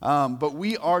But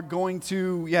we are going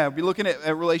to, be looking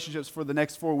at relationships for the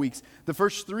next 4 weeks. The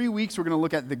first 3 weeks, we're going to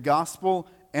look at the gospel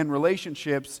and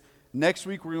relationships. Next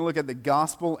week, we're going to look at the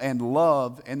gospel and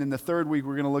love. And then the third week,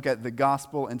 we're going to look at the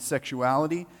gospel and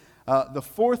sexuality. The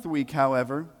fourth week,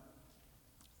 however,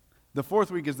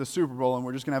 is the Super Bowl, and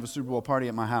we're just going to have a Super Bowl party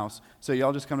at my house. So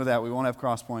y'all just come to that. We won't have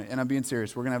Crosspoint. And I'm being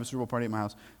serious. We're going to have a Super Bowl party at my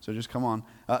house. So just come on.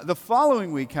 The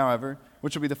following week, however,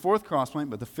 which will be the fourth Crosspoint,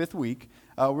 but the fifth week,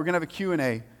 we're going to have a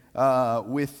Q&A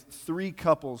with 3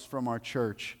 couples from our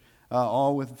church,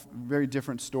 all with very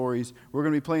different stories. We're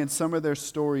going to be playing some of their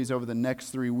stories over the next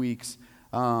 3 weeks,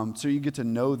 so you get to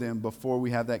know them before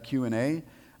we have that Q&A.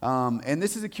 And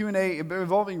this is a Q&A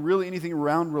involving really anything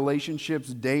around relationships,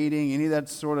 dating, any of that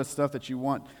sort of stuff that you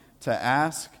want to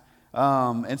ask.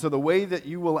 And so the way that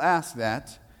you will ask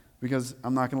that, because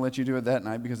I'm not going to let you do it that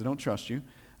night because I don't trust you,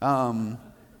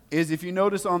 is if you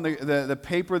notice on the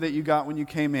paper that you got when you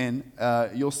came in,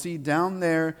 you'll see down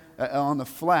there on the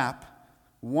flap,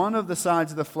 one of the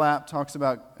sides of the flap talks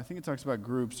about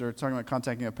groups or talking about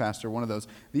contacting a pastor, one of those.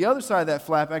 The other side of that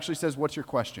flap actually says, what's your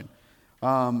question?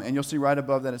 And you'll see right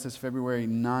above that it says February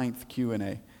 9th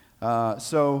Q&A.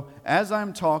 So as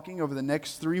I'm talking over the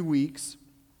next 3 weeks,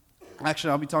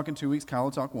 actually I'll be talking 2 weeks, Kyle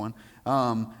will talk 1.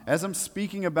 As I'm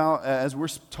speaking about, as we're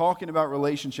talking about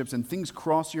relationships and things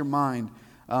cross your mind,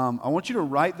 I want you to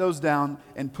write those down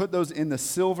and put those in the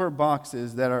silver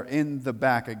boxes that are in the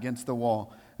back against the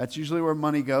wall. That's usually where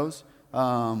money goes, but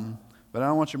I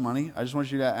don't want your money. I just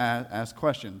want you to ask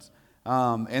questions.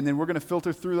 And then we're going to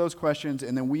filter through those questions,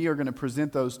 and then we are going to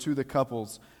present those to the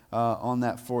couples on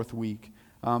that fourth week.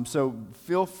 So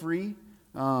feel free,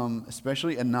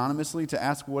 especially anonymously, to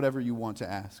ask whatever you want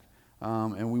to ask.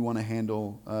 And we want to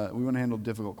handle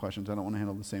difficult questions. I don't want to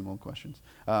handle the same old questions.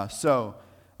 So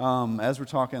as we're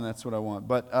talking, that's what I want.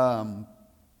 But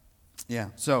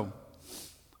so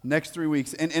next 3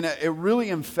 weeks. And it really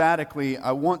emphatically,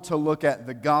 I want to look at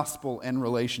the gospel and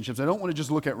relationships. I don't want to just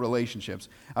look at relationships.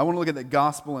 I want to look at the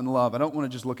gospel and love. I don't want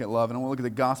to just look at love. And I want to look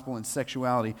at the gospel and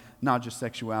sexuality, not just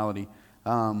sexuality.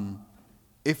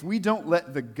 If we don't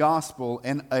let the gospel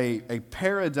and a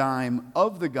paradigm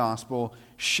of the gospel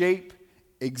shape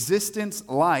existence,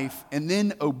 life, and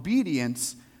then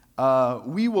obedience,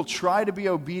 we will try to be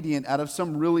obedient out of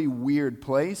some really weird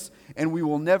place, and we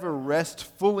will never rest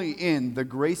fully in the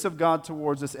grace of God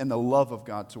towards us and the love of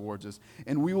God towards us.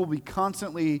 And we will be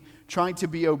constantly trying to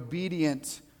be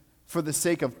obedient for the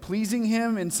sake of pleasing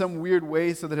Him in some weird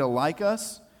way so that He'll like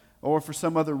us, or for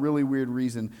some other really weird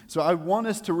reason. So I want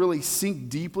us to really sink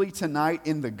deeply tonight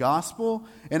in the gospel,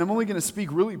 and I'm only going to speak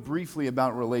really briefly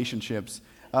about relationships,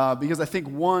 because I think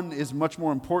one is much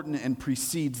more important and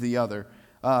precedes the other.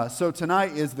 So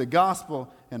tonight is the gospel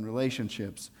and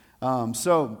relationships.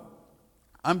 So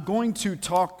I'm going to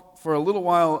talk for a little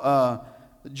while,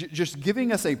 just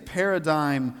giving us a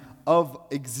paradigm of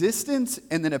existence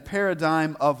and then a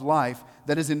paradigm of life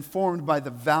that is informed by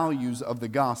the values of the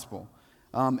gospel.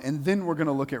 And then we're going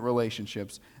to look at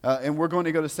relationships. And we're going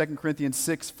to go to 2 Corinthians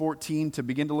 6:14 to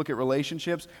begin to look at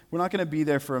relationships. We're not going to be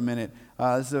there for a minute.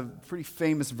 This is a pretty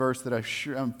famous verse that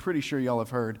I'm pretty sure y'all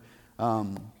have heard.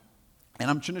 And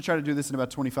I'm going to try to do this in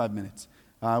about 25 minutes.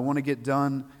 I want to get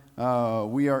done.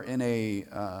 We are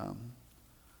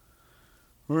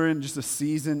we're in just a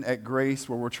season at Grace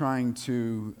where we're trying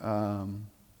to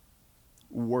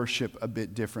worship a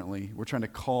bit differently. We're trying to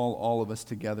call all of us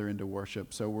together into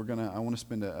worship. So I want to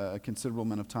spend a considerable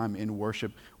amount of time in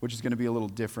worship, which is going to be a little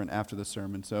different after the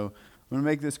sermon. So I'm going to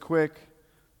make this quick,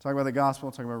 talk about the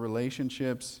gospel, talk about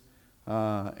relationships,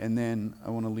 and then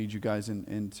I want to lead you guys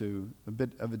into a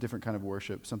bit of a different kind of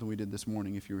worship, something we did this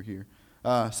morning if you were here.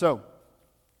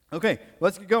 Okay,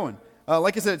 let's get going.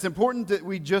 Like I said, it's important that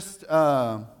we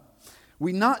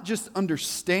not just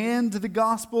understand the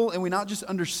gospel and we not just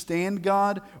understand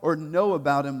God or know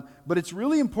about Him, but it's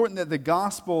really important that the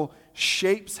gospel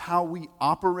shapes how we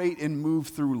operate and move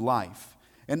through life.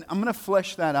 And I'm going to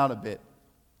flesh that out a bit.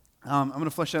 I'm going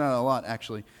to flesh that out a lot,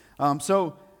 actually.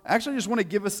 So actually I just want to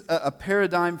give us a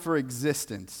paradigm for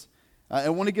existence. I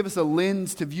want to give us a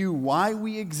lens to view why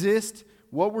we exist,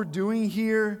 what we're doing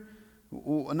here,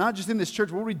 not just in this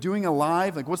church, what are we doing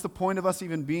alive? Like, what's the point of us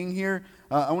even being here?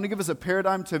 I want to give us a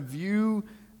paradigm to view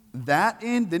that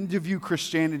in, then to view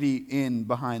Christianity in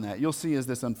behind that. You'll see as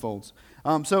this unfolds.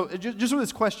 So just with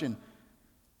this question,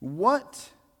 why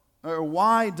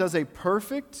does a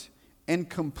perfect and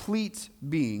complete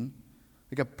being,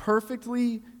 like a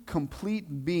perfectly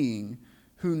complete being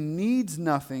who needs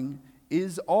nothing,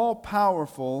 is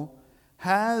all-powerful,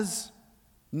 has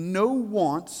no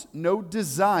wants, no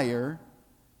desire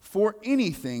for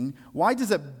anything, why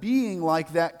does a being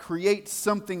like that create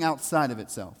something outside of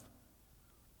itself?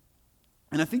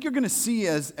 And I think you're going to see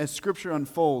as Scripture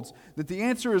unfolds that the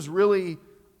answer is really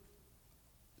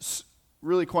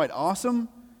quite awesome,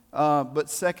 but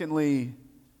secondly,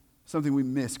 something we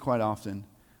miss quite often.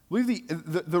 I believe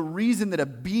the reason that a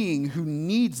being who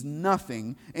needs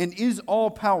nothing and is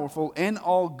all-powerful and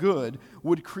all good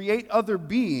would create other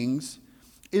beings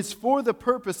is for the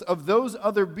purpose of those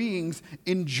other beings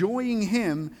enjoying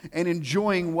him and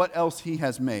enjoying what else he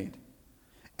has made.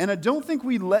 And I don't think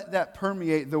we let that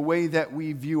permeate the way that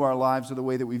we view our lives or the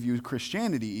way that we view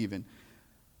Christianity even.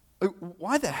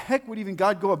 Why the heck would even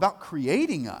God go about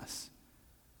creating us?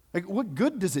 Like, what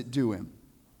good does it do him?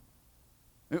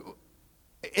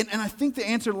 And I think the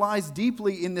answer lies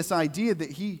deeply in this idea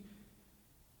that he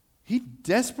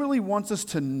desperately wants us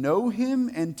to know him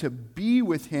and to be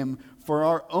with him for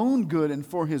our own good and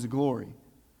for his glory.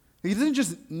 He doesn't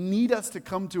just need us to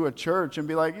come to a church and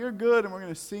be like, you're good, and we're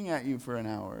going to sing at you for an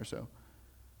hour or so.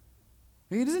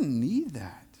 He doesn't need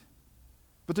that.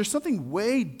 But there's something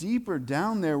way deeper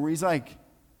down there where he's like,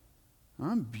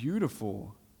 I'm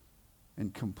beautiful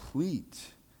and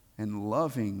complete and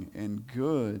loving and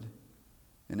good.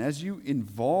 And as you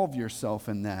involve yourself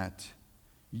in that,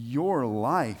 your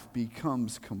life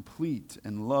becomes complete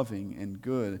and loving and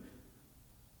good.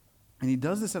 And he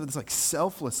does this out of this like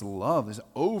selfless love, this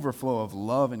overflow of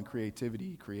love and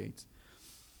creativity he creates.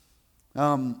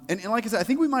 And like I said, I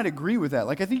think we might agree with that.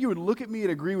 Like I think you would look at me and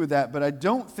agree with that, but I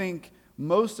don't think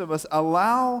most of us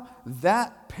allow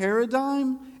that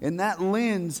paradigm and that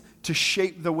lens to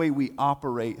shape the way we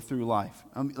operate through life.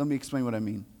 Let me explain what I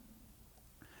mean.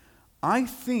 I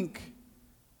think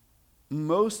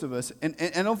most of us, and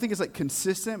I don't think it's like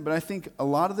consistent, but I think a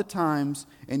lot of the times,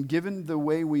 and given the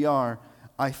way we are,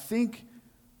 I think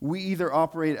we either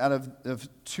operate out of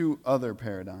two other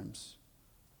paradigms.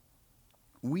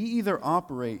 We either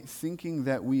operate thinking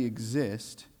that we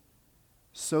exist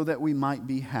so that we might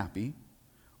be happy,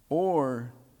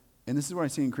 or, and this is what I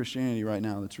see in Christianity right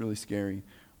now that's really scary,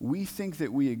 we think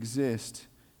that we exist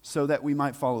so that we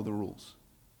might follow the rules.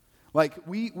 Like,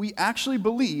 we actually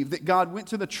believe that God went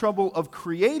to the trouble of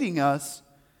creating us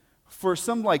for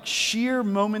some, like, sheer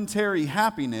momentary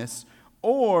happiness,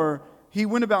 or he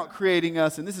went about creating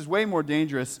us, and this is way more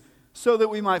dangerous, so that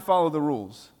we might follow the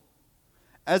rules.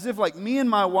 As if, like, me and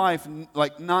my wife,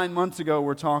 like, 9 months ago,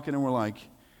 were talking, and we're like,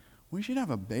 we should have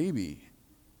a baby.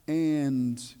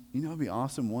 And, it'd be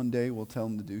awesome. One day we'll tell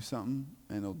him to do something,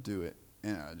 and he'll do it.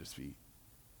 And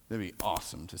that'd be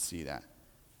awesome to see that.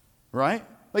 Right?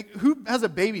 Like, who has a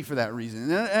baby for that reason?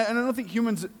 And I don't think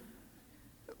humans,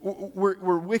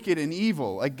 we're wicked and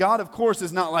evil. Like, God, of course,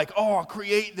 is not like, I'll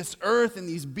create this earth and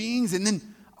these beings, and then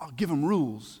I'll give them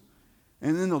rules.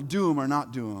 And then they'll do them or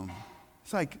not do them.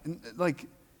 It's like,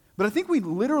 but I think we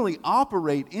literally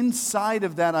operate inside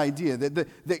of that idea,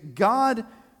 that God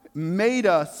made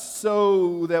us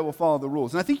so that we'll follow the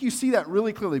rules. And I think you see that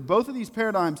really clearly. Both of these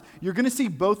paradigms, you're going to see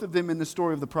both of them in the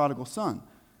story of the prodigal son.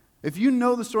 If you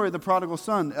know the story of the prodigal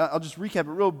son, I'll just recap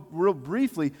it real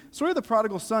briefly. The story of the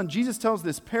prodigal son, Jesus tells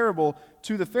this parable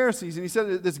to the Pharisees, and he said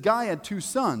that this guy had two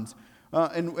sons.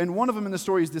 And one of them in the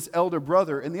story is this elder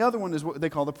brother, and the other one is what they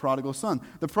call the prodigal son.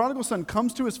 The prodigal son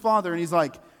comes to his father, and he's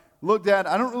like, look, Dad,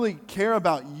 I don't really care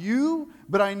about you,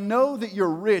 but I know that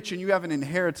you're rich and you have an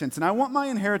inheritance, and I want my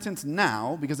inheritance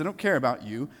now because I don't care about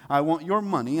you. I want your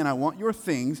money, and I want your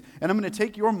things, and I'm going to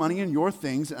take your money and your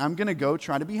things, and I'm going to go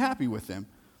try to be happy with them.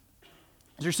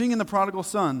 As you're seeing in the prodigal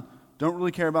son, don't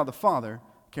really care about the father,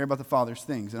 care about the father's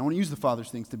things. And I want to use the father's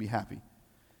things to be happy.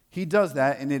 He does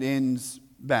that, and it ends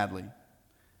badly.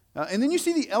 And then you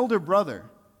see the elder brother.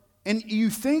 And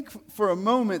you think for a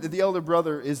moment that the elder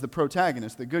brother is the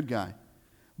protagonist, the good guy.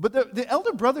 But the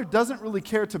elder brother doesn't really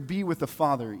care to be with the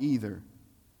father either.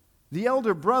 The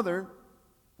elder brother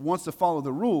wants to follow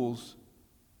the rules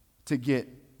to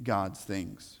get God's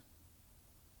things.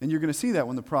 And you're going to see that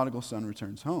when the prodigal son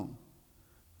returns home.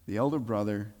 The elder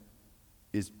brother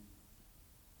he's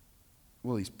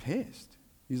pissed.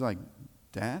 He's like,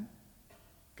 Dad,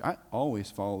 I always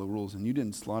follow the rules, and you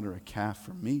didn't slaughter a calf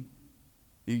for me.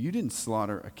 You didn't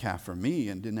slaughter a calf for me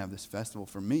and didn't have this festival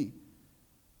for me.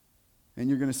 And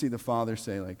you're going to see the father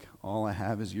say, like, all I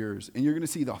have is yours. And you're going to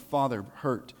see the father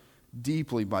hurt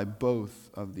deeply by both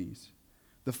of these.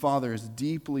 The father is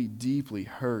deeply, deeply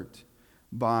hurt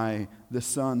by the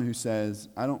son who says,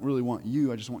 I don't really want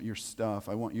you, I just want your stuff.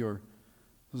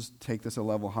 Let's take this a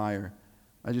level higher.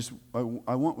 I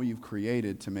want what you've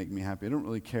created to make me happy. I don't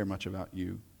really care much about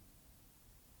you.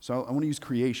 So I want to use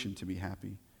creation to be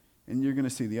happy. And you're going to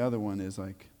see the other one is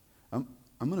like, I'm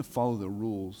going to follow the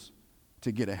rules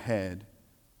to get ahead,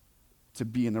 to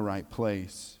be in the right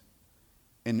place.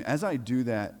 And as I do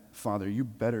that, Father, you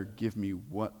better give me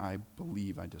what I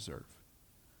believe I deserve.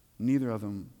 Neither of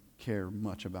them care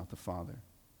much about the Father.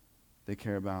 They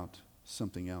care about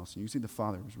something else. And you see the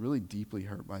Father was really deeply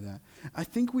hurt by that. I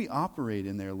think we operate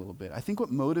in there a little bit. I think what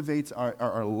motivates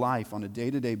our life on a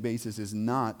day-to-day basis is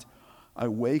not, I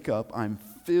wake up, I'm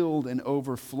filled and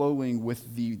overflowing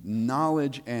with the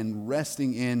knowledge and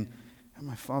resting in,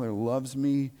 my Father loves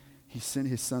me. He sent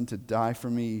his Son to die for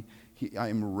me. I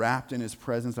am wrapped in his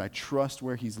presence. I trust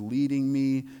where he's leading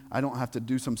me. I don't have to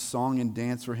do some song and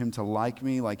dance for him to like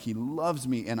me. Like, he loves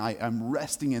me, and I'm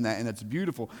resting in that, and it's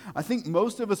beautiful. I think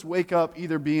most of us wake up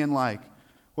either being like,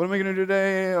 what am I going to do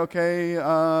today? Okay,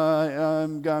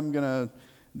 I'm going to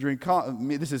drink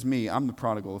coffee. This is me. I'm the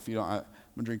prodigal. If you don't, I'm going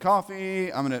to drink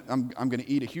coffee. I'm going to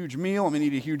eat a huge meal. I'm going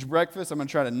to eat a huge breakfast. I'm going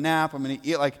to try to nap. I'm going to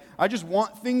eat. Like, I just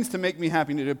want things to make me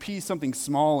happy, to appease something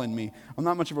small in me. I'm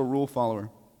not much of a rule follower.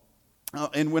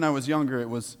 And when I was younger, it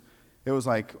was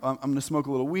like, I'm going to smoke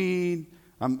a little weed.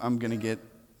 I'm going to get,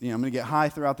 I'm going to get high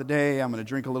throughout the day. I'm going to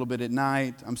drink a little bit at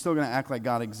night. I'm still going to act like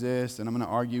God exists, and I'm going to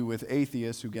argue with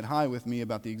atheists who get high with me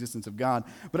about the existence of God.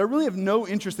 But I really have no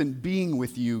interest in being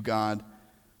with you, God,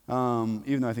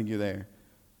 even though I think you're there.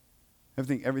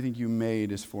 Everything you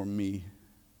made is for me.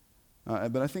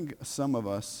 But I think some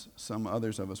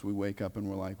others of us, we wake up and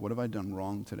we're like, what have I done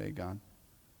wrong today, God?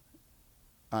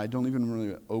 I don't even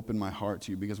really open my heart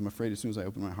to you because I'm afraid as soon as I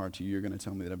open my heart to you, you're going to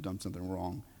tell me that I've done something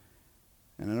wrong.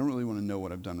 And I don't really want to know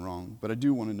what I've done wrong, but I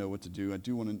do want to know what to do.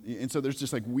 And so there's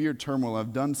just like weird turmoil.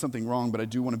 I've done something wrong, but I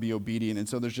do want to be obedient. And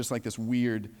so there's just like this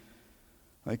weird,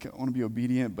 like, I want to be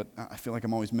obedient, but I feel like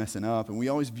I'm always messing up. And we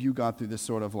always view God through this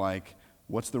sort of like,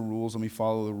 what's the rules? Let me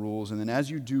follow the rules. And then as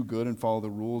you do good and follow the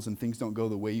rules and things don't go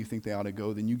the way you think they ought to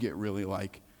go, then you get really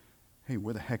like, hey,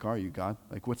 where the heck are you, God?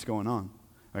 Like, what's going on?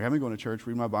 Like, I've been going to church,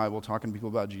 reading my Bible, talking to people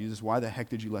about Jesus. Why the heck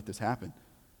did you let this happen?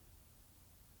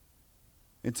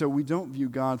 And so we don't view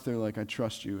God through like, I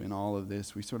trust you in all of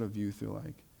this. We sort of view through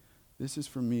like, this is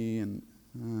for me, and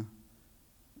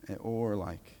or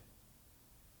like,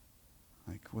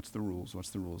 what's the rules? What's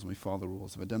the rules? Let me follow the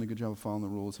rules. Have I done a good job of following the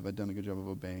rules? Have I done a good job of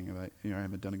obeying? Have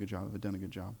I done a good job? Have I done a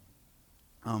good job?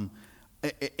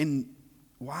 And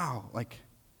wow, like,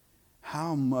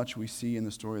 how much we see in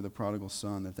the story of the prodigal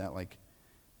son that like,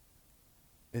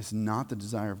 it's not the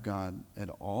desire of God at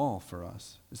all for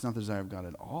us. It's not the desire of God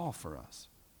at all for us.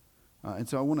 And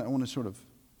so I want to sort of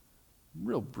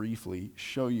real briefly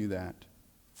show you that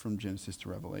from Genesis to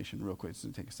Revelation real quick. It's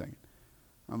going to take a second.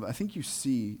 I think you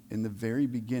see in the very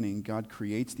beginning, God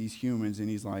creates these humans, and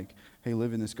he's like, hey,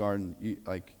 live in this garden. You're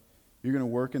going to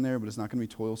work in there, but it's not going to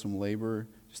be toilsome labor.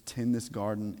 Just tend this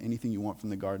garden. Anything you want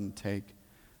from the garden, take.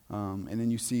 And then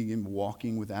you see him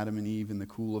walking with Adam and Eve in the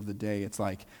cool of the day. It's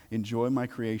like, enjoy my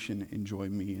creation, enjoy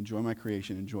me. Enjoy my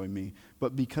creation, enjoy me.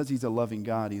 But because he's a loving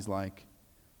God, he's like,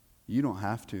 you don't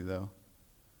have to, though.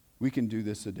 We can do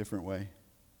this a different way.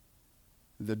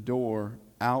 The door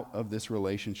out of this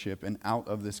relationship and out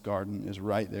of this garden is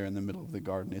right there in the middle of the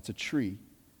garden. It's a tree.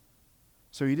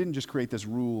 So he didn't just create this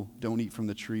rule, don't eat from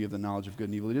the tree of the knowledge of good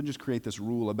and evil. He didn't just create this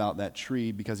rule about that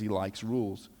tree because he likes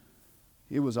rules.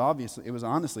 It was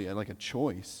honestly like a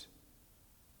choice.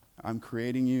 I'm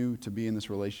creating you to be in this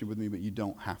relationship with me, but you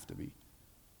don't have to be.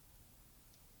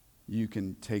 You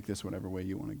can take this whatever way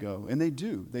you want to go. And they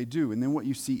do. And then what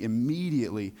you see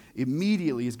immediately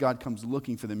as God comes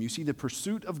looking for them, you see the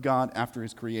pursuit of God after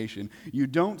his creation. You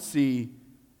don't see,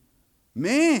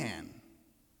 man,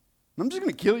 I'm just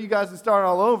going to kill you guys and start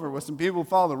all over with some people who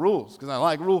follow the rules because I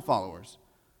like rule followers.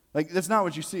 Like, that's not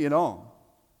what you see at all.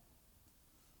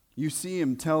 You see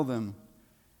him tell them,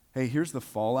 hey, here's the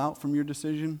fallout from your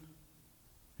decision.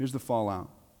 Here's the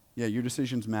fallout. Yeah, your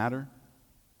decisions matter,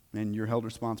 and you're held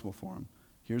responsible for them.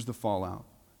 Here's the fallout.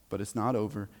 But it's not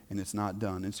over, and it's not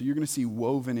done. And so you're going to see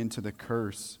woven into the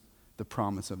curse the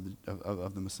promise of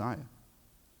the Messiah,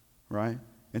 right?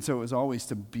 And so it was always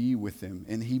to be with them.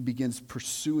 And he begins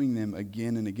pursuing them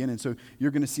again and again. And so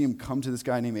you're going to see him come to this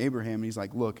guy named Abraham. And he's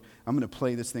like, look, I'm going to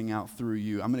play this thing out through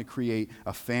you. I'm going to create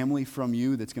a family from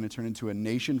you that's going to turn into a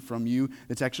nation from you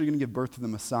that's actually going to give birth to the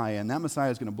Messiah. And that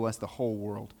Messiah is going to bless the whole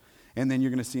world. And then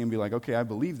you're going to see him be like, okay, I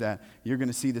believe that. You're going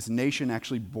to see this nation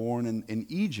actually born in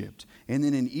Egypt. And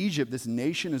then in Egypt, this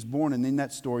nation is born. And then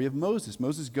that story of Moses.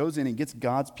 Moses goes in and gets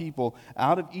God's people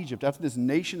out of Egypt. After this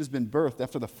nation has been birthed,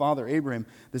 after the father Abraham,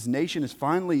 this nation is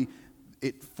finally,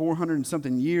 400 and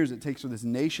something years it takes for this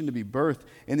nation to be birthed.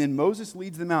 And then Moses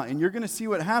leads them out. And you're going to see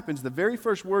what happens. The very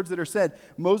first words that are said,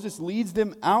 Moses leads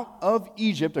them out of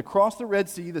Egypt, across the Red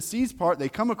Sea. The seas part, they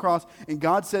come across, and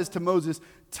God says to Moses,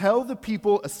 tell the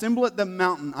people, assemble at the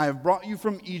mountain, I have brought you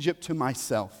from Egypt to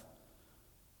myself.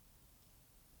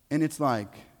 And it's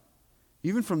like,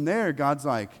 even from there, God's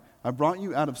like, I brought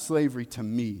you out of slavery to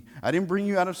me. I didn't bring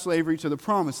you out of slavery to the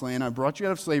promised land. I brought you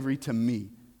out of slavery to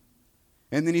me.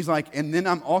 And then he's like, and then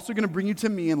I'm also going to bring you to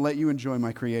me and let you enjoy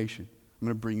my creation. I'm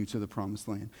going to bring you to the promised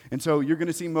land. And so you're going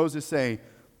to see Moses say,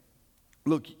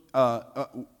 look,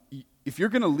 if you're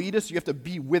going to lead us, you have to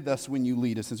be with us when you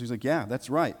lead us. And so he's like, yeah,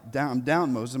 that's right. I'm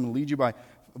down, Moses. I'm going to lead you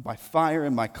by fire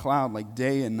and by cloud, like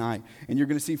day and night. And you're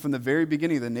going to see from the very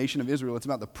beginning of the nation of Israel, it's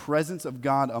about the presence of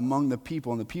God among the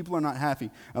people. And the people are not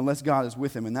happy unless God is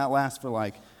with them. And that lasts for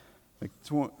like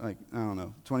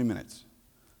 20 minutes.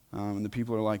 And the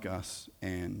people are like us.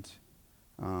 And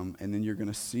then you're going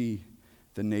to see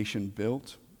the nation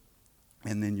built.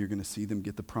 And then you're going to see them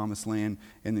get the promised land.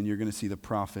 And then you're going to see the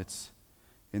prophets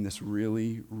in this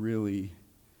really, really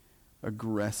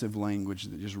aggressive language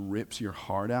that just rips your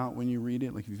heart out when you read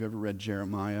it. Like if you've ever read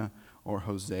Jeremiah or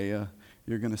Hosea,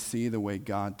 you're going to see the way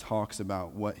God talks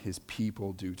about what his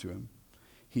people do to him.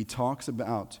 He talks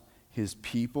about his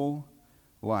people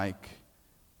like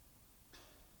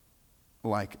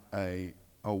a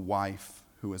wife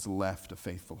who has left a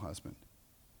faithful husband.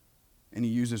 And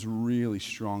he uses really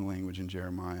strong language in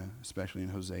Jeremiah, especially in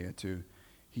Hosea too.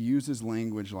 He uses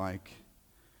language like,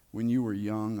 when you were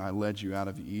young, I led you out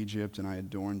of Egypt, and I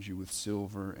adorned you with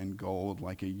silver and gold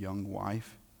like a young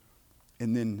wife.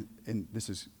 And then, and this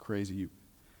is crazy,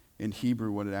 in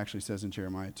Hebrew, what it actually says in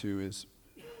Jeremiah 2 is,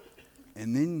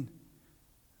 and then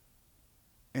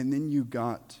you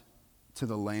got to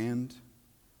the land,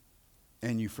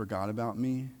 and you forgot about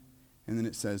me. And then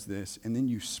it says this, and then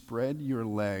you spread your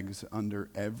legs under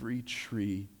every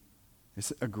tree.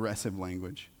 It's aggressive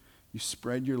language. You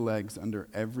spread your legs under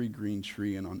every green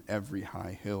tree and on every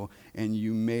high hill, and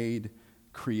you made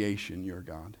creation your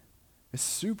God. It's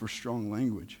super strong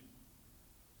language.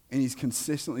 And he's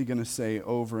consistently going to say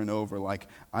over and over, like,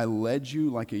 I led you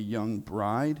like a young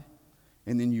bride,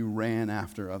 and then you ran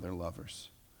after other lovers.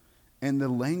 And the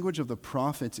language of the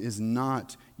prophets is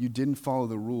not, you didn't follow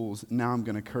the rules, now I'm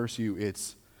going to curse you.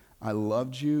 It's, I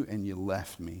loved you and you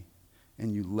left me,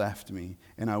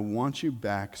 and I want you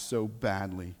back so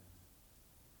badly.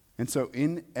 And so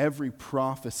in every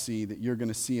prophecy that you're going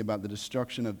to see about the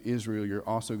destruction of Israel, you're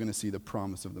also going to see the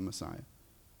promise of the Messiah.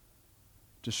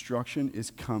 Destruction is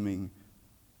coming,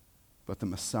 but the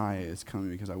Messiah is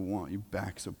coming because I want you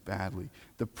back so badly.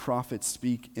 The prophets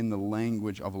speak in the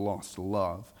language of lost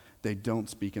love. They don't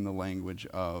speak in the language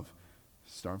of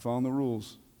start following the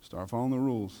rules, start following the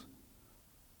rules.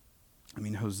 I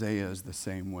mean, Hosea is the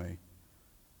same way.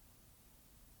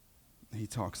 He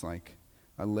talks like,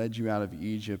 I led you out of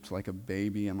Egypt like a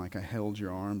baby, and like I held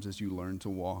your arms as you learned to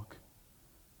walk.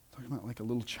 Talking about like a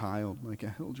little child, like I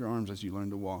held your arms as you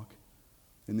learned to walk.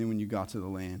 And then when you got to the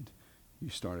land, you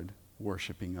started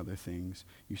worshiping other things.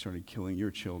 You started killing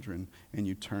your children, and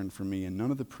you turned from me. And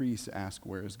none of the priests ask,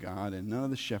 where is God? And none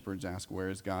of the shepherds ask, where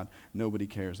is God? Nobody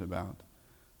cares about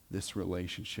this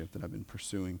relationship that I've been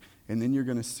pursuing. And then you're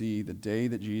going to see the day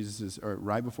that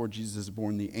right before Jesus is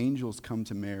born, the angels come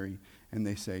to Mary, and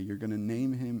they say, you're going to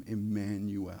name him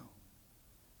Emmanuel,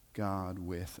 God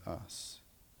with us.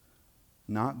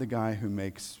 Not the guy who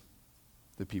makes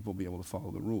the people be able to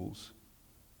follow the rules.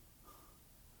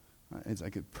 It's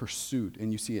like a pursuit,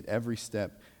 and you see at every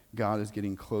step, God is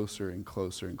getting closer and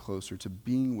closer and closer to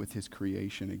being with his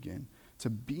creation again, to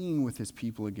being with his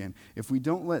people again. If we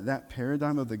don't let that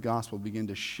paradigm of the gospel begin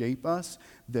to shape us,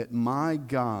 that my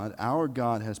God, our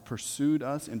God, has pursued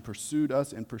us and pursued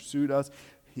us and pursued us.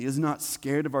 He is not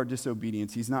scared of our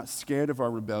disobedience. He's not scared of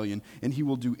our rebellion, and he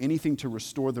will do anything to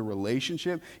restore the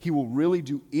relationship. He will really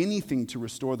do anything to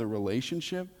restore the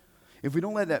relationship. If we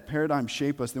don't let that paradigm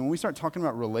shape us, then when we start talking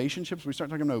about relationships, we start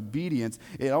talking about obedience,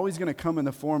 it's always going to come in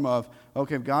the form of,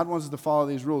 okay, if God wants us to follow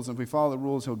these rules, and if we follow the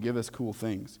rules, he'll give us cool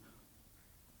things.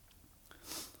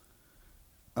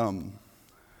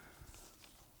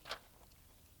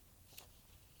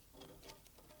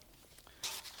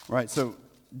 Right, so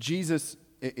Jesus,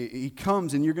 he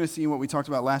comes, and you're going to see what we talked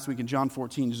about last week in John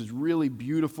 14, just this really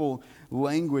beautiful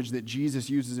language that Jesus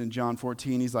uses in John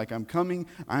 14. He's like, I'm coming,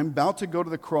 I'm about to go to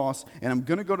the cross, and I'm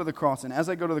going to go to the cross, and as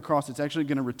I go to the cross, it's actually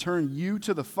going to return you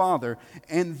to the Father,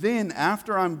 and then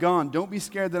after I'm gone, don't be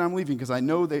scared that I'm leaving, because I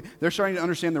know they're starting to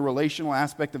understand the relational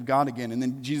aspect of God again, and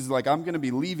then Jesus is like, I'm going to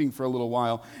be leaving for a little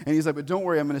while, and he's like, but don't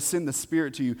worry, I'm going to send the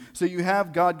Spirit to you. So you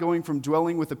have God going from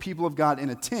dwelling with the people of God in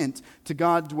a tent to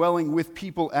God dwelling with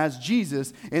people as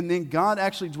Jesus, and then God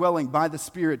actually dwelling by the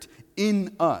Spirit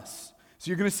in us. So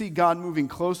you're going to see God moving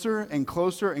closer and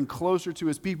closer and closer to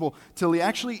his people till he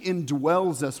actually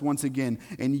indwells us once again.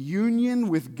 And union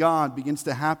with God begins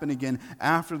to happen again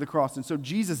after the cross. And so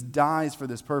Jesus dies for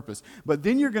this purpose. But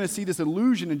then you're going to see this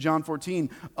illusion in John 14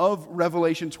 of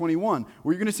Revelation 21,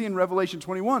 where you're going to see in Revelation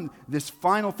 21 this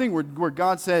final thing where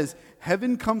God says,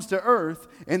 heaven comes to earth,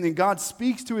 and then God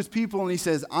speaks to his people, and he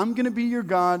says, I'm going to be your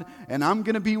God, and I'm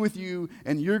going to be with you,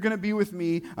 and you're going to be with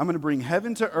me. I'm going to bring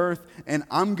heaven to earth, and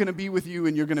I'm going to be with you,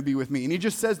 and you're going to be with me. And he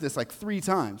just says this like 3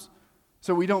 times,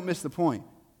 so we don't miss the point.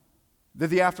 That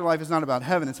the afterlife is not about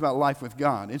heaven, it's about life with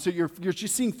God. And so you're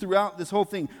just seeing throughout this whole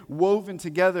thing, woven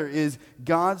together, is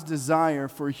God's desire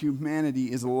for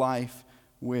humanity is life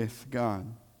with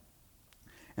God.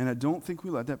 And I don't think we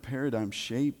let that paradigm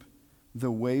shape the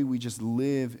way we just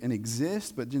live and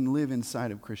exist, but didn't live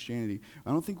inside of Christianity.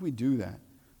 I don't think we do that.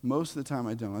 Most of the time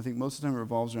I don't. I think most of the time it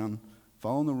revolves around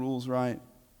following the rules right.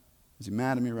 Is he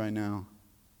mad at me right now?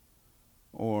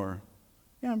 Or,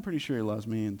 yeah, I'm pretty sure he loves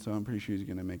me, and so I'm pretty sure he's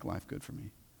going to make life good for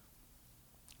me.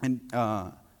 And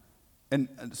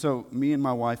so me and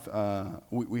my wife,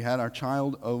 we had our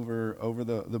child over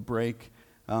the break,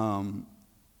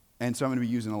 and so I'm going to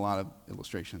be using a lot of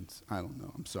illustrations. I don't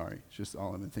know. I'm sorry. It's just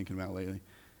all I've been thinking about lately.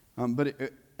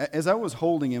 But as I was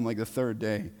holding him like the 3rd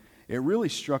day, it really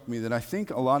struck me that I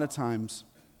think a lot of times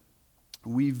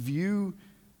we view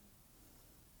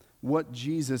what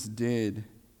Jesus did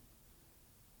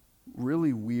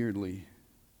really weirdly.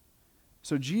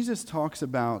 So Jesus talks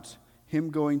about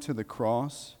him going to the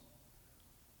cross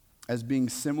as being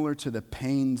similar to the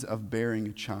pains of bearing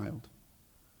a child.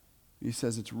 He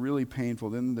says it's really painful.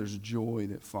 Then there's joy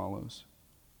that follows.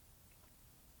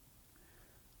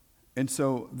 And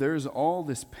so there's all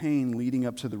this pain leading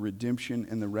up to the redemption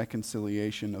and the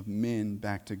reconciliation of men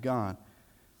back to God.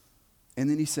 And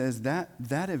then he says that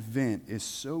event is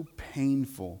so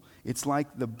painful. It's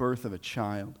like the birth of a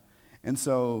child. And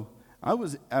so I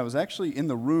was actually in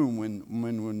the room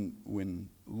when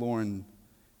Lauren,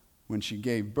 when she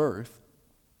gave birth,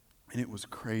 and it was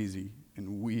crazy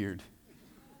and weird.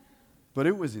 But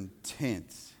it was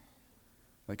intense,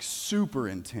 like super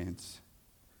intense.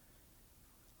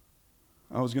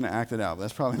 I was going to act it out, but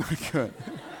that's probably not good.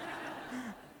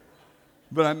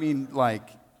 But I mean, like,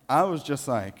 I was just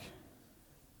like,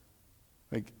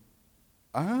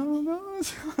 I don't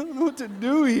know what to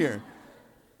do here,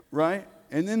 right?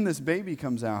 And then this baby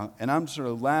comes out, and I'm sort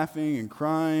of laughing and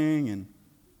crying,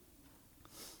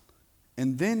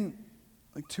 and then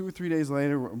like 2 or 3 days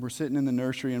later, we're sitting in the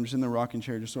nursery, and I'm just in the rocking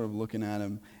chair just sort of looking at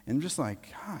him, and I'm just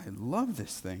like, God, I love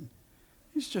this thing.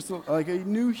 He's just like a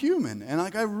new human, and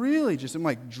like I really just am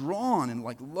like drawn and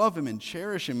like love him and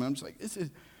cherish him. And I'm just like, this is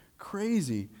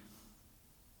crazy.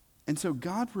 And so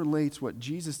God relates what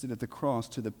Jesus did at the cross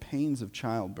to the pains of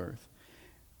childbirth.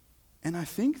 And I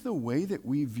think the way that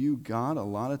we view God a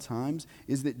lot of times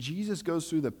is that Jesus goes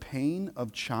through the pain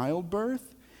of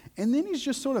childbirth, and then he's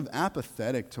just sort of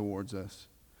apathetic towards us.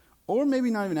 Or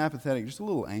maybe not even apathetic, just a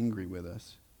little angry with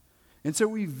us. And so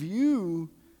we view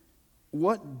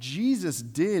what Jesus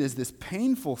did as this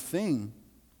painful thing.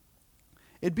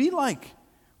 It'd be like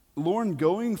Lauren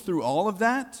going through all of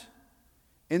that,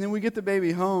 and then we get the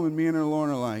baby home, and me and her Lauren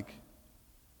are like,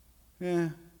 yeah,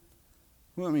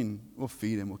 well, I mean, we'll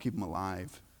feed him, we'll keep him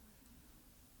alive.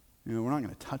 You know, we're not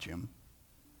going to touch him.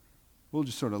 We'll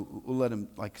just sort of we'll let him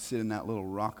like sit in that little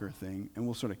rocker thing, and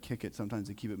we'll sort of kick it sometimes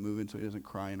to keep it moving so he doesn't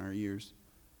cry in our ears.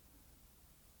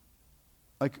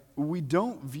 Like, we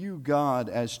don't view God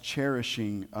as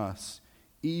cherishing us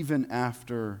even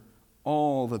after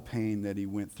all the pain that he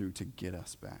went through to get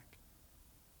us back.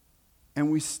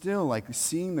 And we still, like,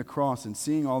 seeing the cross and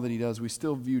seeing all that he does, we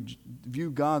still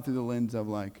view God through the lens of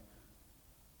like,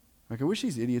 I wish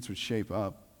these idiots would shape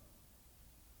up.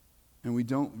 And we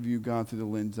don't view God through the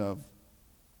lens of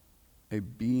a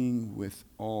being with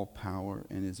all power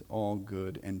and is all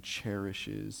good and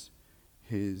cherishes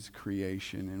his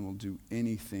creation and will do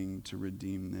anything to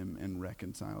redeem them and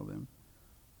reconcile them.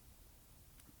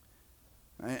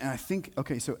 And I think,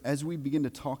 okay, so as we begin to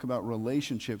talk about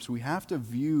relationships, we have to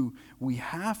view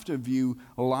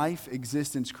life,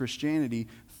 existence, Christianity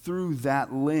through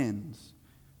that lens,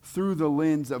 through the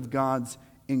lens of God's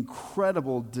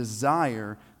incredible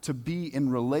desire to be in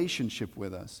relationship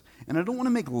with us. And I don't want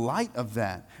to make light of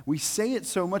that. We say it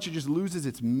so much it just loses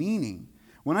its meaning.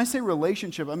 When I say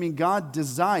relationship, I mean God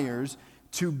desires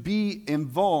to be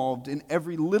involved in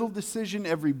every little decision,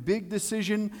 every big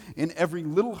decision, in every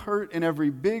little hurt, in every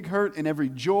big hurt, in every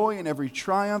joy, in every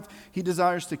triumph. He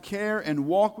desires to care and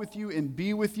walk with you and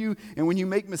be with you. And when you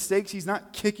make mistakes, he's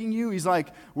not kicking you. He's like,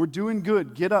 we're doing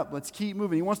good. Get up. Let's keep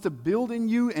moving. He wants to build in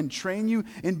you and train you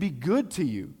and be good to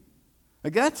you.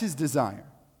 Like, that's his desire.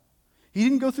 He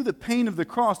didn't go through the pain of the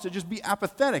cross to just be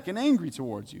apathetic and angry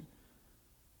towards you.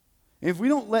 If we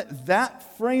don't let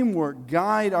that framework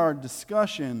guide our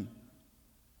discussion,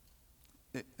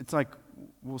 it's like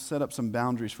we'll set up some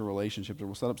boundaries for relationships, or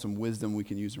we'll set up some wisdom we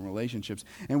can use in relationships,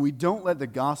 and we don't let the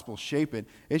gospel shape it.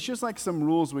 It's just like some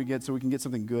rules we get so we can get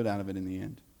something good out of it in the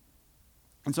end.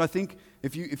 And so I think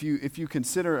if you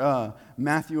consider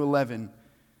Matthew 11,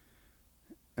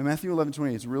 and Matthew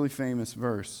 11:28, it's a really famous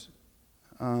verse.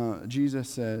 Jesus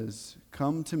says,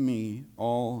 "Come to me,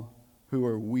 all who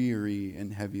are weary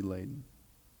and heavy laden,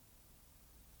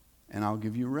 and I'll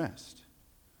give you rest.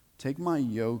 Take my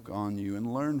yoke on you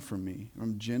and learn from me.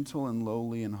 I'm gentle and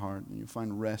lowly in heart, and you'll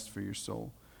find rest for your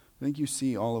soul." I think you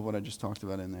see all of what I just talked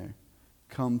about in there.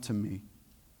 Come to me,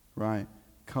 right?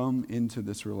 Come into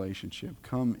this relationship.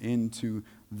 Come into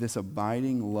this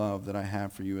abiding love that I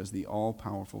have for you as the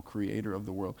all-powerful creator of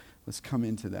the world. Let's come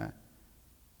into that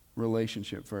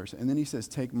relationship first. And then he says,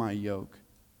 take my yoke.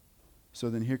 So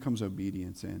then here comes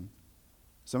obedience in.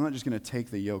 So I'm not just going to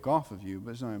take the yoke off of you,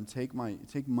 but take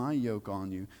my yoke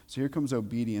on you. So here comes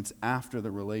obedience after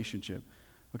the relationship.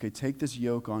 Okay, take this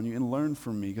yoke on you and learn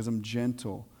from me because I'm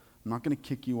gentle. I'm not going to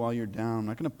kick you while you're down. I'm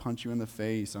not going to punch you in the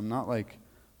face. I'm not like,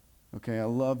 okay, I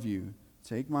love you.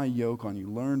 Take my yoke on you.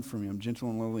 Learn from me. I'm gentle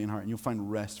and lowly in heart, and you'll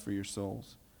find rest for your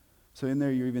souls. So in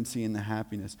there you're even seeing the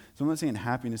happiness. So I'm not saying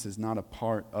happiness is not a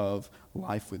part of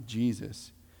life with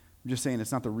Jesus. I'm just saying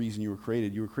it's not the reason you were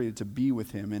created. You were created to be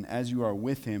with him, and as you are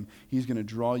with him, he's going to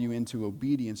draw you into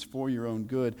obedience for your own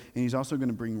good, and he's also going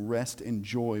to bring rest and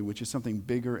joy, which is something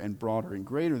bigger and broader and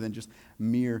greater than just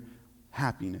mere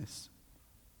happiness.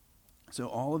 So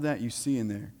all of that you see in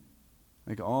there,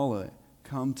 like all of it,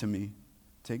 come to me,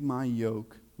 take my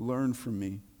yoke, learn from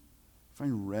me,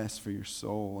 find rest for your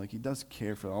soul. Like, he does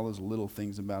care for all those little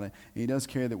things about it. And he does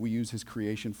care that we use his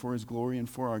creation for his glory and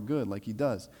for our good, like he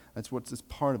does. That's what's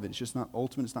part of it. It's just not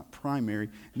ultimate, it's not primary,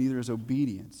 neither is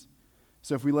obedience.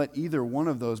 So if we let either one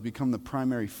of those become the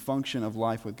primary function of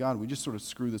life with God, we just sort of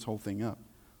screw this whole thing up.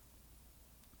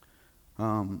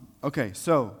 Okay,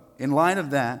 so in light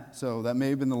of that, so that may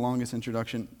have been the longest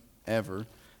introduction ever.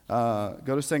 Go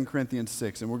to 2 Corinthians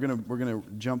 6, and we're gonna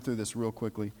jump through this real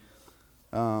quickly.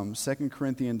 2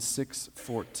 Corinthians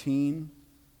 6:14,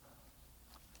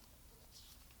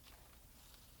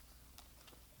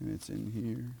 and it's in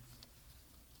here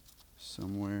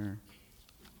somewhere.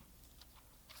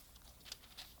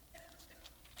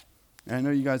 And I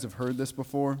know you guys have heard this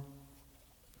before,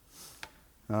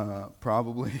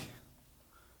 probably.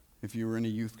 If you were in a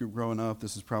youth group growing up,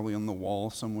 this is probably on the wall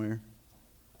somewhere.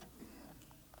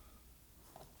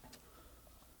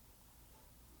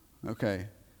 Okay.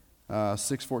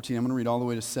 6:14, I'm going to read all the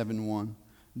way to 7:1.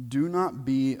 Do not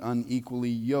be unequally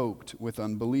yoked with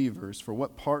unbelievers, for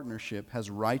what partnership has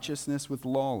righteousness with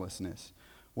lawlessness?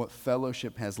 What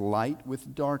fellowship has light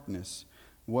with darkness?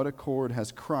 What accord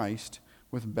has Christ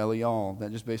with Belial?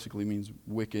 That just basically means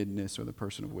wickedness, or the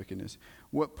person of wickedness.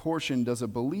 What portion does a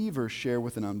believer share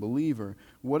with an unbeliever?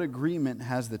 What agreement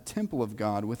has the temple of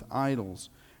God with idols?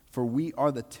 For we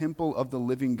are the temple of the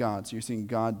living God. So you're seeing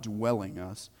God dwelling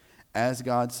us. As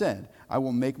God said, I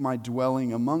will make my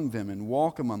dwelling among them and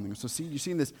walk among them. So see, you've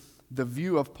seen this, the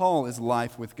view of Paul is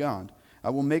life with God. I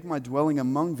will make my dwelling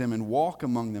among them and walk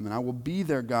among them, and I will be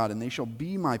their God, and they shall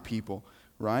be my people.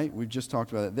 Right? We've just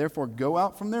talked about that. Therefore, go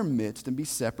out from their midst and be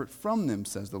separate from them,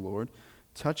 says the Lord.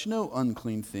 Touch no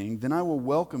unclean thing, then I will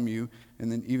welcome you.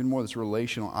 And then even more, this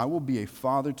relational. I will be a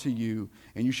father to you,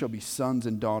 and you shall be sons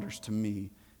and daughters to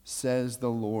me, says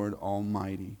the Lord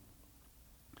Almighty.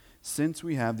 Since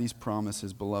we have these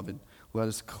promises, beloved, let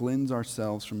us cleanse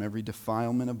ourselves from every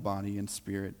defilement of body and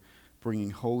spirit, bringing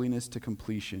holiness to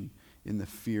completion in the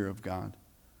fear of God.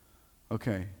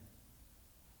 Okay.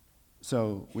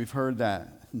 So we've heard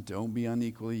that. Don't be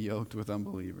unequally yoked with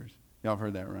unbelievers. Y'all have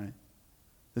heard that, right?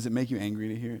 Does it make you angry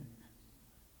to hear it?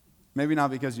 Maybe not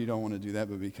because you don't want to do that,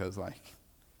 but because,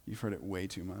 you've heard it way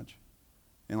too much.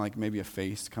 And, maybe a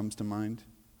face comes to mind.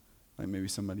 Like maybe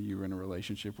somebody you were in a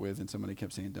relationship with and somebody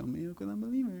kept saying, don't be yoked with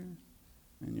unbelievers.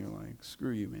 And you're like,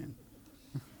 screw you, man.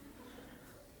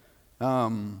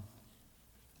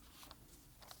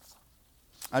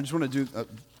 I just want to do,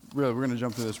 we're going to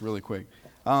jump through this really quick.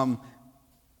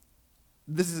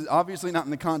 This is obviously not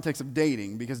in the context of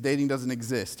dating, because dating doesn't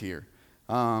exist here.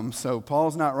 So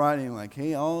Paul's not writing like,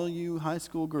 hey, all you high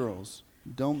school girls,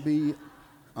 don't be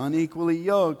unequally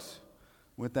yoked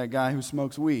with that guy who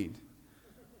smokes weed.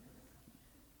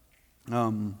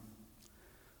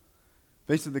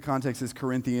 Basically, the context is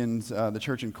Corinthians. The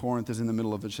church in Corinth is in the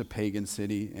middle of just a pagan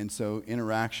city, and so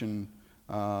interaction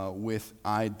with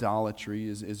idolatry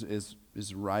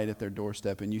is right at their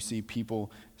doorstep. And you see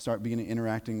people start beginning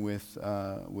interacting with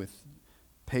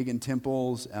pagan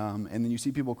temples, and then you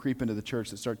see people creep into the church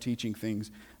that start teaching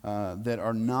things that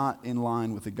are not in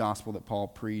line with the gospel that Paul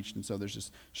preached, and so there's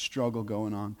this struggle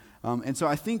going on. And so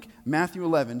I think Matthew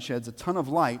 11 sheds a ton of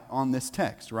light on this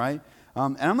text, right?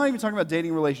 And I'm not even talking about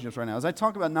dating relationships right now. As I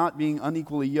talk about not being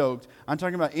unequally yoked, I'm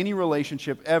talking about any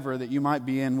relationship ever that you might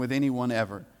be in with anyone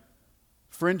ever.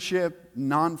 Friendship,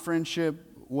 non-friendship,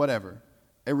 whatever.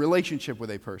 A relationship with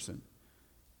a person.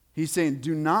 He's saying,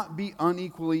 do not be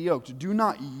unequally yoked. Do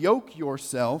not yoke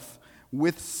yourself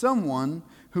with someone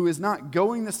who is not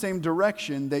going the same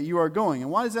direction that you are going. And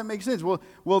why does that make sense?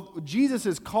 Well,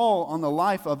 Jesus' call on the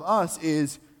life of us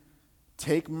is,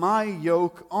 take my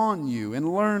yoke on you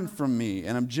and learn from me.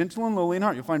 And I'm gentle and lowly in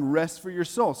heart. You'll find rest for your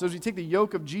soul. So as we take the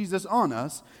yoke of Jesus on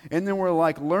us, and then we're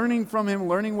like learning from him,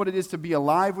 learning what it is to be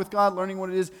alive with God, learning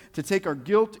what it is to take our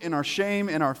guilt and our shame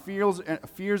and our fears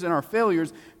and our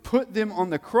failures, put them on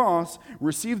the cross,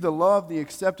 receive the love, the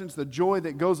acceptance, the joy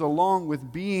that goes along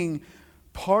with being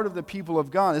part of the people of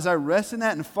God. As I rest in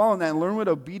that and follow in that and learn what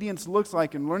obedience looks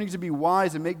like and learning to be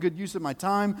wise and make good use of my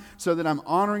time so that I'm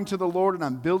honoring to the Lord and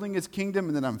I'm building his kingdom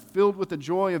and that I'm filled with the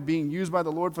joy of being used by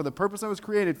the Lord for the purpose I was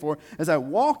created for, as I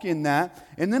walk in that,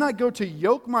 and then I go to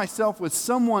yoke myself with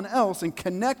someone else and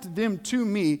connect them to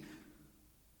me,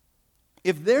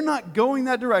 if they're not going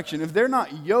that direction, if they're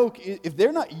not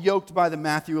yoked by the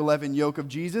Matthew 11 yoke of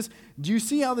Jesus, do you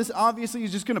see how this obviously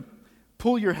is just going to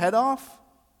pull your head off?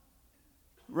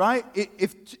 Right?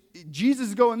 If Jesus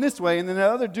is going this way, and then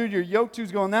that other dude you're yoked to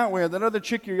is going that way, or that other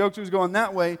chick you're yoked to is going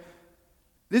that way,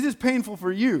 this is painful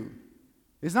for you.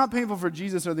 It's not painful for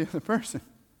Jesus or the other person.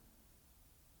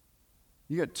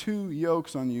 You got two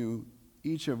yokes on you,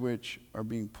 each of which are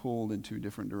being pulled in two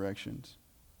different directions.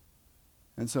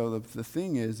 And so the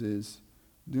thing is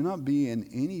do not be in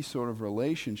any sort of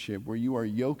relationship where you are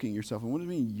yoking yourself. And what does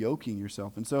it mean, yoking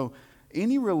yourself? And so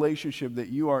any relationship that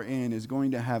you are in is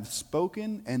going to have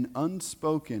spoken and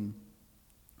unspoken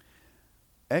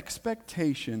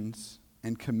expectations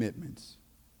and commitments.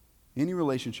 Any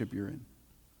relationship you're in.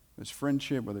 Whether it's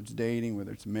friendship, whether it's dating,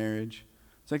 whether it's marriage.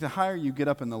 It's like the higher you get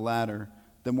up in the ladder,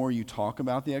 the more you talk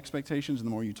about the expectations and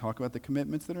the more you talk about the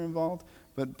commitments that are involved.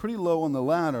 But pretty low on the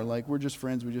ladder, like we're just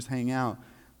friends, we just hang out.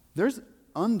 There's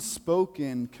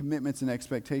unspoken commitments and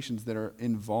expectations that are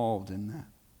involved in that.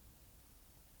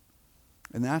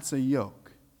 And that's a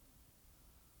yoke.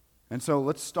 And so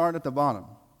let's start at the bottom,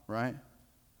 right?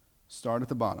 Start at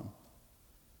the bottom.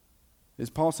 Is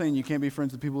Paul saying you can't be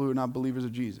friends with people who are not believers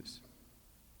of Jesus?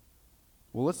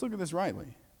 Well, let's look at this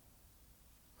rightly.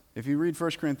 If you read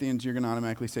 1 Corinthians, you're going to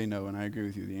automatically say no, and I agree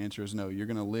with you. The answer is no. You're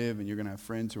going to live and you're going to have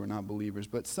friends who are not believers.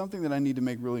 But something that I need to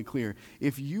make really clear,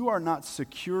 if you are not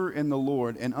secure in the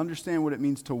Lord and understand what it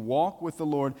means to walk with the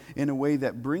Lord in a way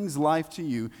that brings life to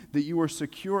you, that you are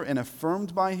secure and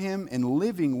affirmed by him and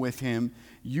living with him,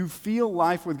 you feel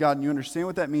life with God and you understand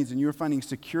what that means and you're finding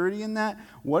security in that,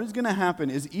 what is going to happen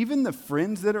is even the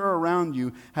friends that are around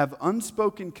you have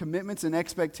unspoken commitments and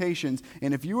expectations,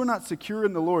 and if you are not secure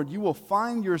in the Lord, you will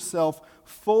find yourself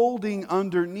folding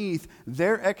underneath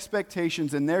their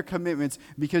expectations and their commitments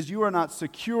because you are not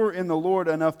secure in the Lord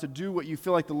enough to do what you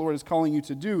feel like the Lord is calling you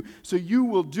to do. So you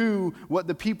will do what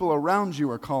the people around you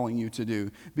are calling you to do,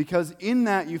 because in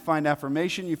that you find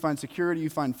affirmation, you find security, you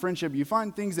find friendship, you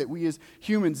find things that we as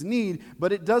humans need,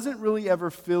 but it doesn't really ever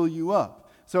fill you up.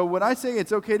 So would I say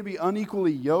it's okay to be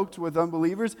unequally yoked with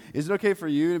unbelievers? Is it okay for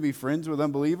you to be friends with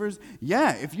unbelievers?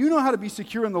 Yeah, if you know how to be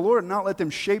secure in the Lord and not let them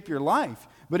shape your life.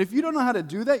 But if you don't know how to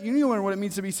do that, you need to learn what it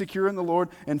means to be secure in the Lord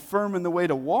and firm in the way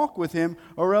to walk with him,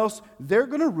 or else they're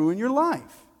going to ruin your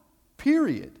life.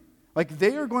 Period. Like,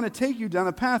 they are going to take you down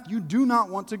a path you do not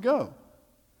want to go.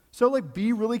 So, like,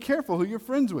 be really careful who you're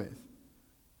friends with.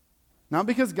 Not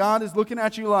because God is looking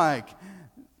at you like,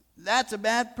 that's a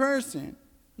bad person.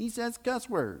 He says cuss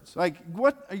words. Like,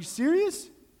 what? Are you serious?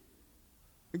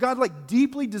 God, like,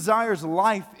 deeply desires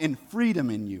life and freedom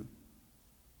in you.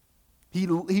 He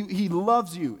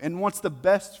loves you and wants the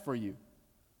best for you.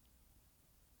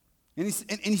 And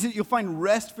he said you'll find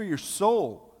rest for your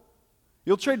soul.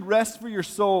 You'll trade rest for your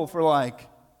soul for, like,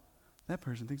 that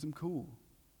person thinks I'm cool.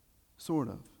 Sort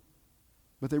of.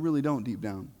 But they really don't deep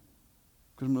down.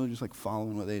 Because I'm really just like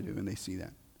following what they do and they see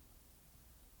that.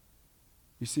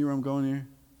 You see where I'm going here?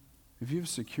 If you have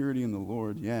security in the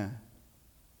Lord, yeah.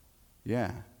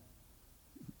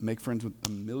 Make friends with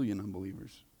 1 million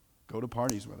unbelievers. Go to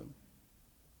parties with them.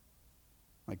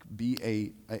 Like,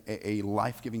 be a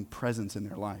life-giving presence in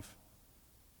their life.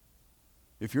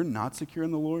 If you're not secure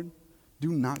in the Lord,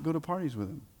 do not go to parties with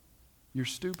them. You're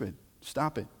stupid.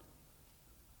 Stop it.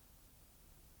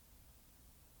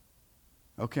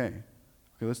 Okay,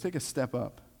 let's take a step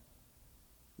up.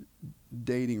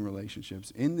 Dating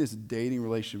relationships. In this dating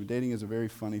relationship, dating is a very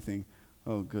funny thing.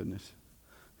 Oh, goodness.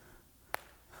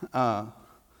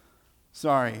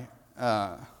 Sorry.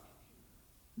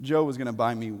 Joe was going to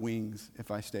buy me wings if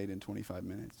I stayed in 25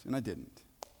 minutes, and I didn't.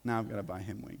 Now I've got to buy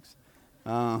him wings.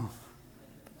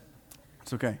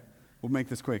 It's okay. We'll make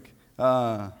this quick.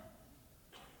 Right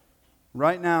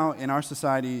now, in our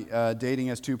society, dating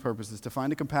has two purposes: to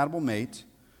find a compatible mate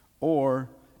or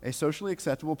a socially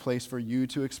acceptable place for you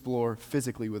to explore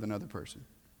physically with another person.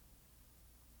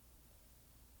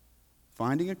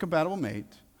 Finding a compatible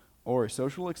mate or a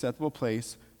socially acceptable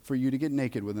place for you to get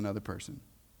naked with another person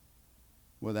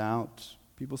without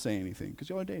people saying anything, because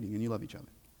y'all are dating and you love each other.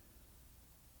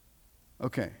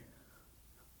 Okay.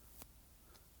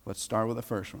 Let's start with the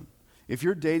first one. If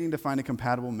you're dating to find a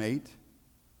compatible mate,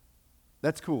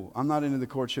 that's cool. I'm not into the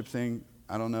courtship thing.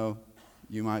 I don't know.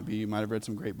 You might be. You might have read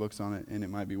some great books on it, and it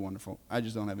might be wonderful. I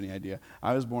just don't have any idea.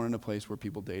 I was born in a place where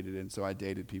people dated, and so I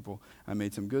dated people. I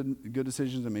made some good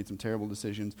decisions. I made some terrible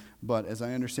decisions. But as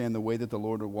I understand, the way that the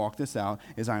Lord will walk this out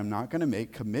is I am not going to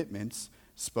make commitments,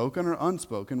 spoken or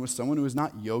unspoken, with someone who is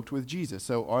not yoked with Jesus.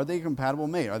 So are they a compatible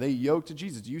mate? Are they yoked to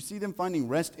Jesus? Do you see them finding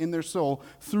rest in their soul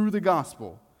through the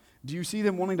gospel? Do you see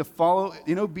them wanting to follow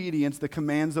in obedience the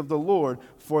commands of the Lord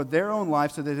for their own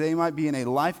life so that they might be in a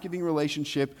life-giving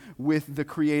relationship with the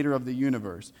creator of the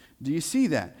universe? Do you see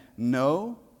that?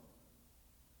 No.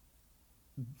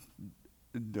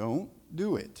 Don't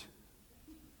do it.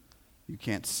 You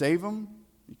can't save them.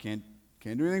 You can't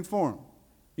do anything for them.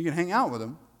 You can hang out with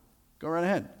them. Go right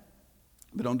ahead.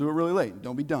 But don't do it really late.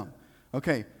 Don't be dumb.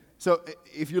 Okay. So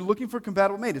if you're looking for a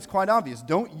compatible mate, it's quite obvious.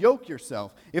 Don't yoke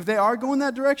yourself. If they are going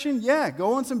that direction, yeah,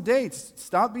 go on some dates.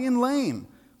 Stop being lame.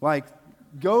 Like,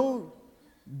 go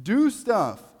do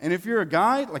stuff. And if you're a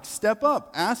guy, like, step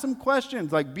up. Ask some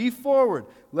questions. Like, be forward.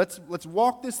 Let's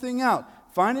walk this thing out.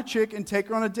 Find a chick and take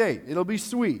her on a date. It'll be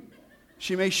sweet.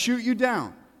 She may shoot you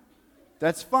down.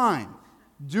 That's fine.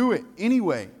 Do it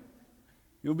anyway.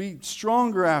 You'll be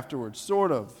stronger afterwards,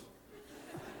 sort of.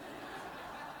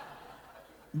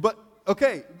 But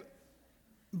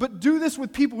do this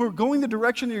with people who are going the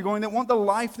direction that you're going, that want the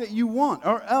life that you want,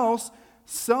 or else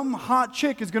some hot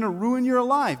chick is going to ruin your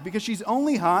life because she's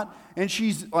only hot and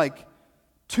she's like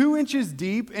 2 inches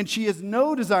deep and she has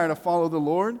no desire to follow the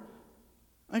Lord.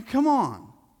 Like, come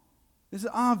on. This is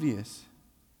obvious.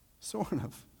 Sort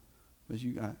of. But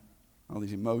you got all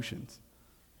these emotions.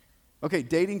 Okay,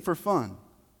 dating for fun.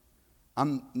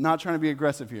 I'm not trying to be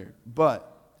aggressive here,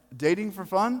 but dating for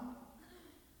fun?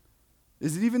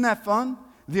 Is it even that fun?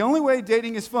 The only way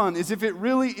dating is fun is if it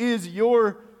really is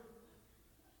your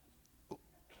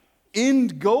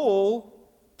end goal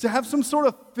to have some sort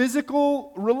of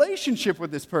physical relationship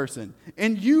with this person.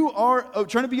 And you are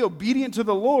trying to be obedient to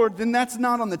the Lord, then that's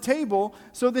not on the table.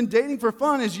 So then dating for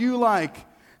fun is you like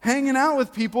hanging out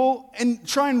with people and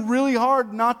trying really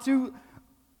hard not to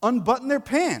unbutton their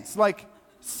pants. Like,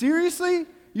 seriously?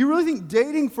 You really think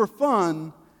dating for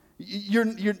fun...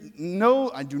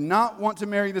 No, I do not want to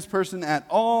marry this person at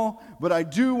all, but I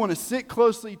do want to sit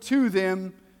closely to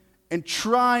them and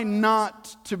try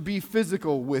not to be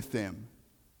physical with them.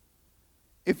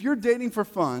 If you're dating for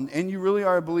fun and you really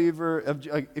are a believer of,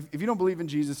 like, if you don't believe in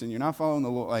Jesus and you're not following the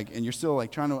Lord, like, and you're still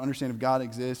like trying to understand if God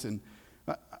exists, and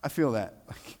I feel that.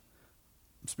 Like,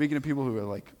 I'm speaking to people who are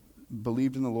like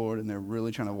believed in the Lord and they're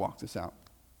really trying to walk this out.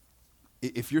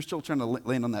 If you're still trying to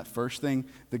land on that first thing,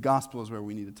 the gospel is where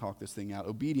we need to talk this thing out.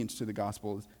 Obedience to the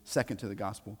gospel is second to the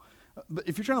gospel. But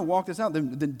if you're trying to walk this out,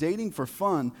 then dating for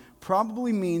fun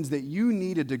probably means that you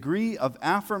need a degree of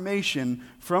affirmation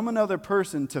from another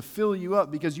person to fill you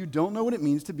up because you don't know what it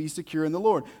means to be secure in the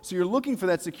Lord. So you're looking for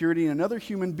that security in another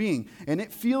human being. And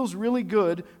it feels really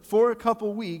good for a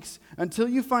couple weeks until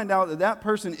you find out that that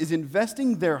person is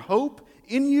investing their hope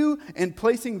in you and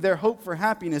placing their hope for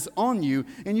happiness on you,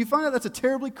 and you find out that's a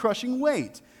terribly crushing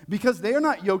weight because they are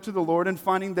not yoked to the Lord and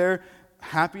finding their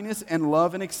happiness and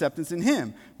love and acceptance in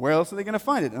Him. Where else are they going to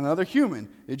find it? Another human.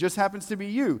 It just happens to be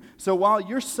you. So while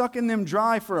you're sucking them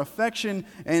dry for affection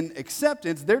and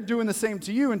acceptance, they're doing the same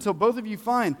to you until both of you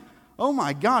find, oh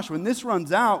my gosh, when this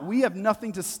runs out, we have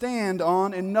nothing to stand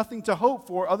on and nothing to hope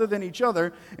for other than each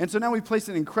other. And so now we place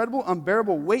an incredible,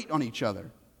 unbearable weight on each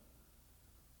other.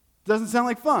 Doesn't sound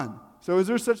like fun. So is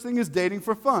there such thing as dating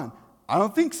for fun? I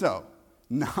don't think so.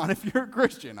 Not if you're a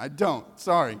Christian. I don't.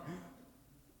 Sorry.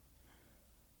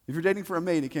 If you're dating for a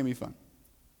mate, it can be fun.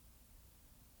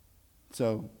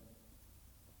 So,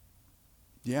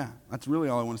 yeah, that's really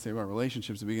all I want to say about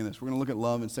relationships to begin this. We're going to look at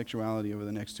love and sexuality over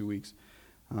the next 2 weeks.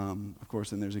 Of course,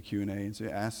 then there's a Q&A, and so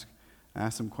ask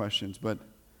some questions. But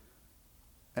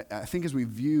I think as we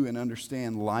view and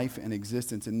understand life and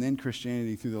existence, and then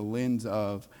Christianity through the lens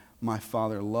of my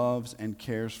Father loves and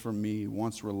cares for me,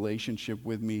 wants relationship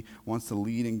with me, wants to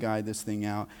lead and guide this thing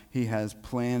out. He has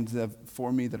plans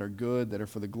for me that are good, that are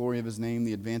for the glory of His name,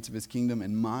 the advance of His kingdom,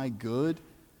 and my good.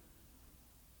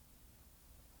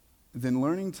 Then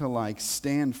learning to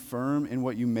stand firm in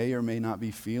what you may or may not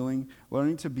be feeling,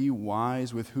 learning to be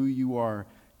wise with who you are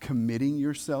committing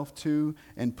yourself to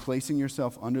and placing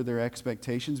yourself under their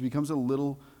expectations becomes a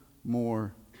little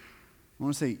more, I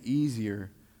want to say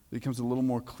easier, it becomes a little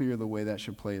more clear the way that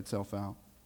should play itself out.